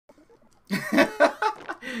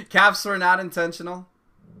Caps were not intentional.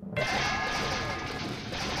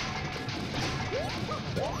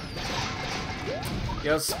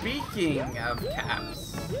 Yo, speaking of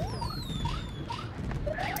caps,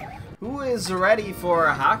 who is ready for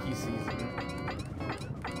a hockey season?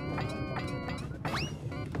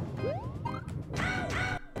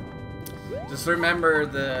 Just remember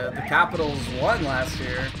the Capitals won last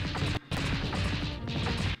year.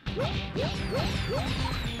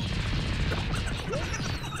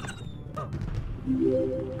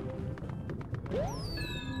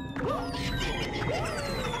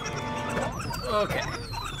 Okay.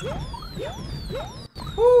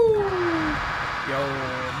 Woo! Yo,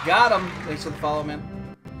 got him. Thanks for the follow,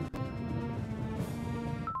 man.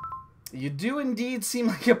 You do indeed seem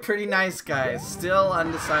like a pretty nice guy. Still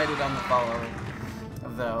undecided on the follow,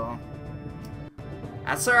 though.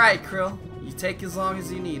 That's alright, Krill. You take as long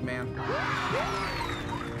as you need, man.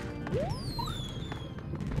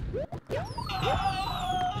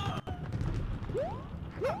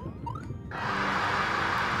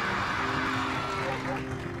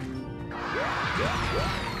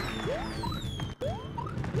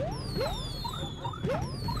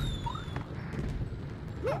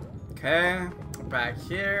 Okay, back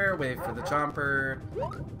here, wait for the jumper.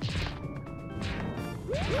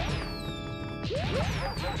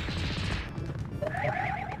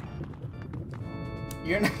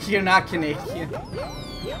 You're not Canadian.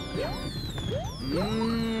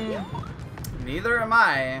 Neither am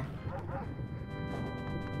I.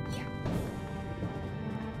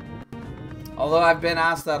 Although I've been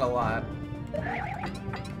asked that a lot.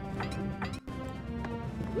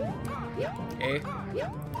 Okay.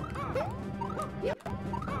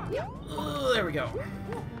 There we go.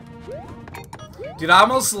 Dude, I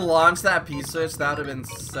almost launched that P-switch. That would have been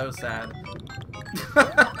so sad.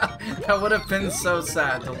 That would have been so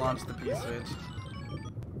sad to launch the P-switch.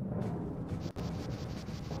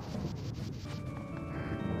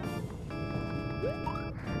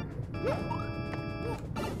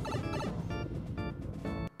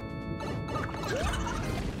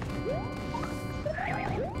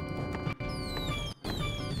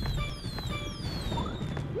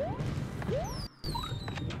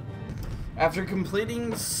 After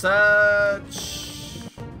completing such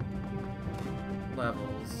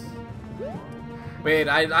levels. Wait,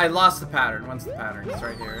 I lost the pattern. When's the pattern? It's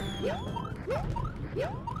right here.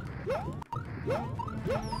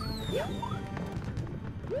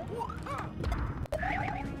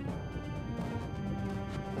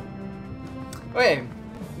 Wait.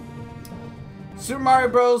 Super Mario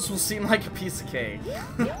Bros. Will seem like a piece of cake.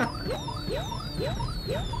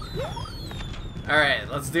 Alright,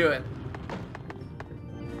 let's do it.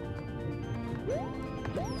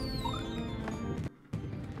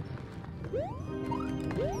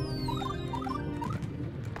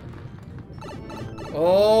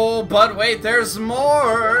 Oh, but wait, there's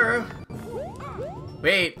more!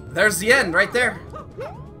 Wait, there's the end right there.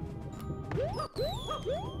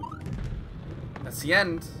 That's the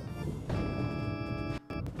end.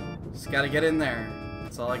 Just gotta get in there.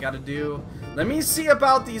 That's all I gotta do. Let me see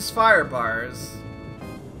about these fire bars.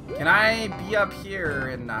 Can I be up here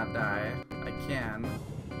and not die? I can.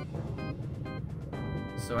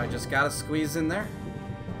 So I just gotta squeeze in there.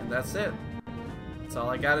 And that's it. That's all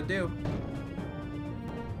I gotta do.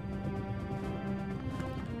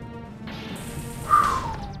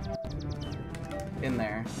 In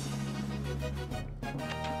there.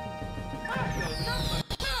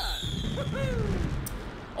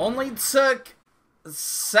 Only took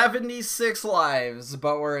 76 lives,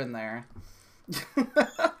 but we're in there.